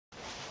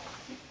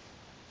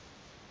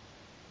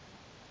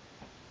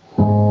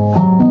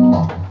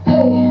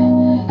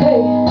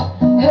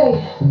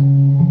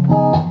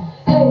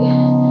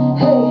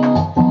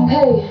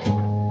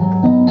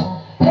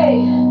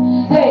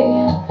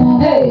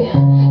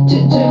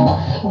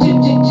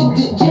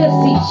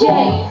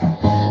Yeah,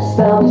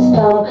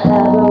 stomp,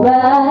 have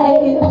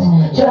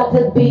arrived. Drop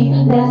the beat,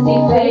 nasty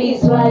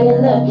face while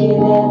you're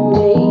looking at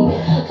me.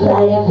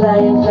 Flying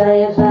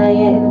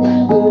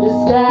through the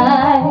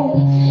sky.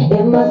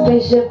 In my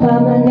spaceship,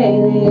 I'm an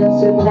alien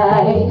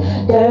tonight.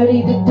 Dirty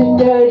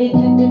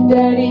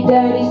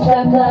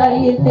sucker.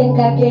 You think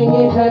I can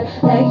get hurt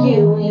like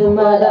you and your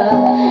mother?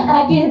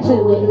 I can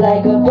do it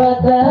like a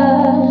brother,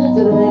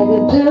 do it like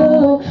a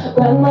dude.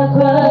 Run my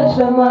crush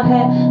from my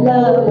head,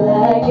 love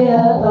like you.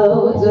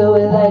 Do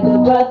it like a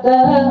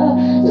brother,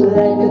 do it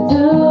like a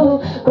dude.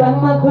 Grab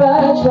my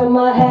crush from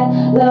my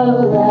head,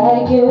 love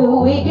like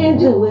you. We can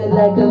do it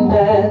like a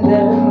man,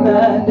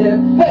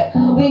 them. Hey,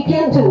 we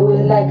can do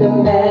it like a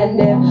man,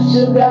 them.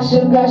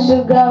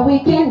 Sugar, we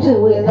can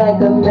do it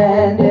like a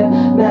man, them.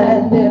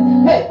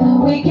 Hey,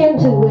 we can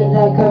do it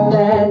like a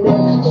man,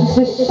 them.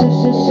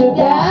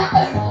 Sugar,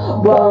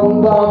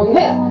 bong,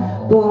 hey.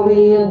 Pour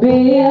me a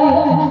beer,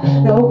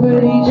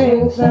 nobody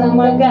drinks, I'm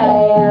a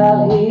guy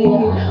out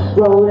here.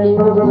 Rolling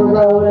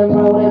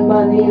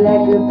money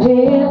like a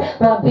pimp.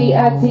 My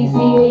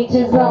B-I-T-C-H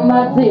is on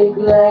my dick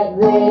like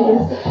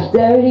this.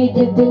 Dirty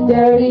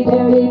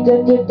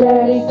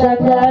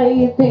sucker.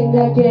 You think I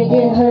can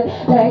get hurt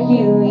like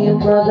you and your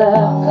mother?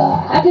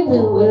 I can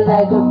do it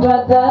like a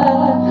brother,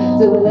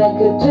 do it like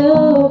a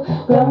dude.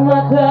 Grab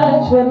my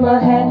crutch with my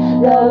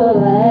hand, love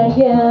like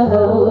you.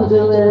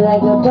 Do it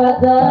like a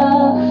brother,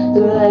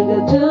 do it like a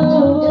dude.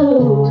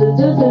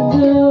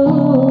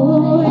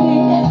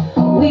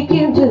 We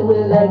can do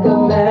it like a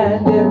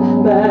man,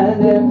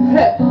 them.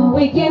 Hey,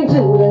 we can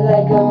do it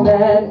like a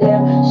man,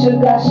 them.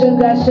 Sugar,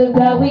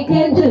 we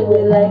can do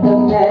it like a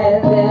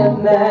man,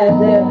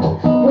 them.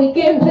 We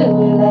can do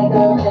it like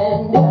a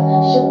man, them.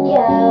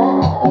 Sugar.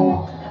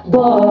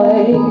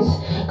 Boys,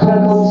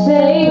 come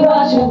say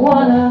what you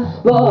wanna.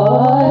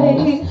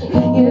 Boys,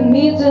 you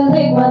need to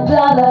lick my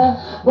dollar.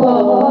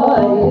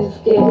 Boys,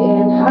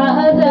 getting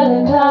hotter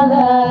than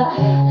color.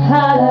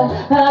 Hotter,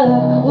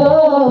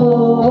 whoa.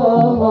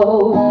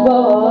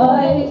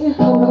 Boys,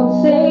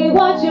 come say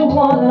what you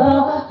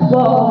wanna.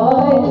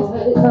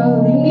 Boys,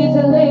 come you need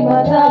to lick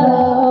my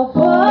dollar.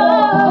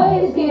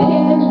 Boys,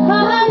 getting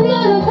hotter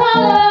than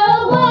color.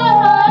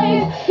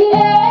 Boys,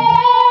 yeah,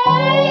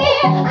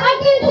 I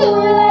can do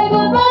it like a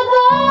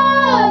brother,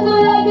 do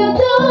it like a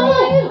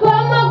dude.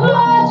 Grab my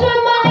crotch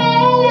with my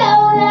hand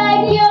out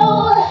like you.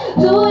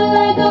 Do it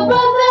like a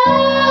brother,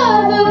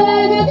 do it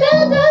like a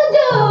dude.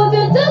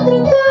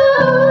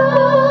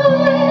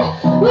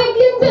 We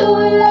can do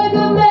it like a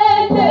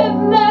man,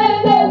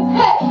 them.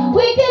 Hey,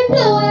 we can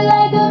do it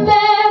like a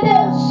man,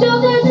 them.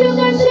 Sugar.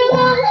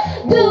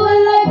 Do it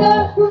like a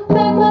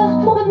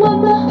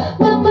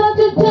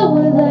do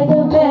it like a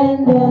man,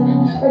 them.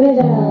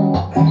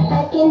 I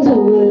can do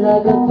it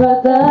like a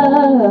brother.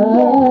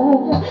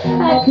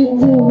 I can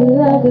do it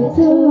like a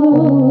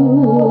dude.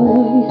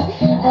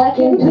 I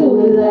can do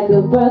it like a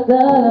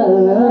brother.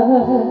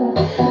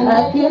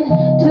 I can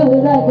do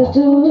it like a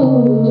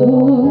dude.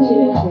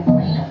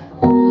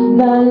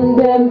 Man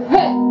them,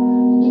 hey,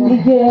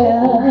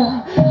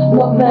 yeah.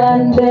 What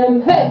man them,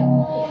 hey,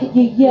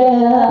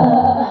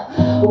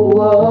 yeah.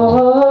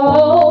 Whoa.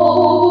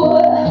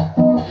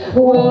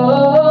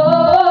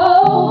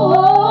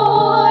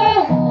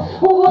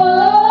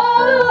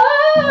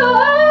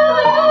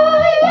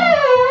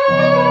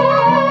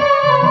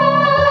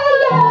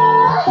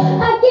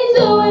 I can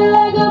do it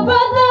like a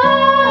brother,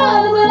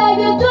 do it like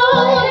a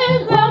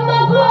dude. Grab my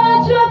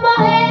crotch, drop my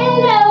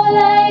hand out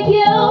like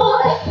you.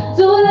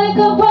 Do it like a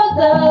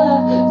brother,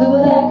 do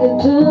it like a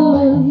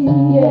dude,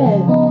 yeah.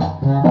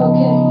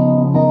 Okay,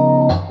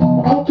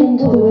 I can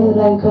do it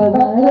like a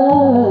brother.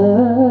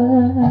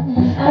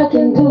 I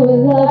can do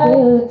it like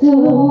a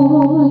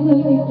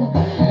dude.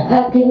 I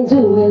can do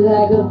it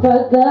like a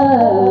brother.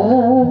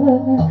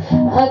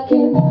 I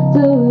can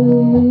do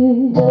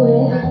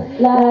it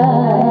like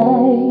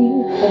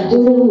a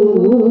dude.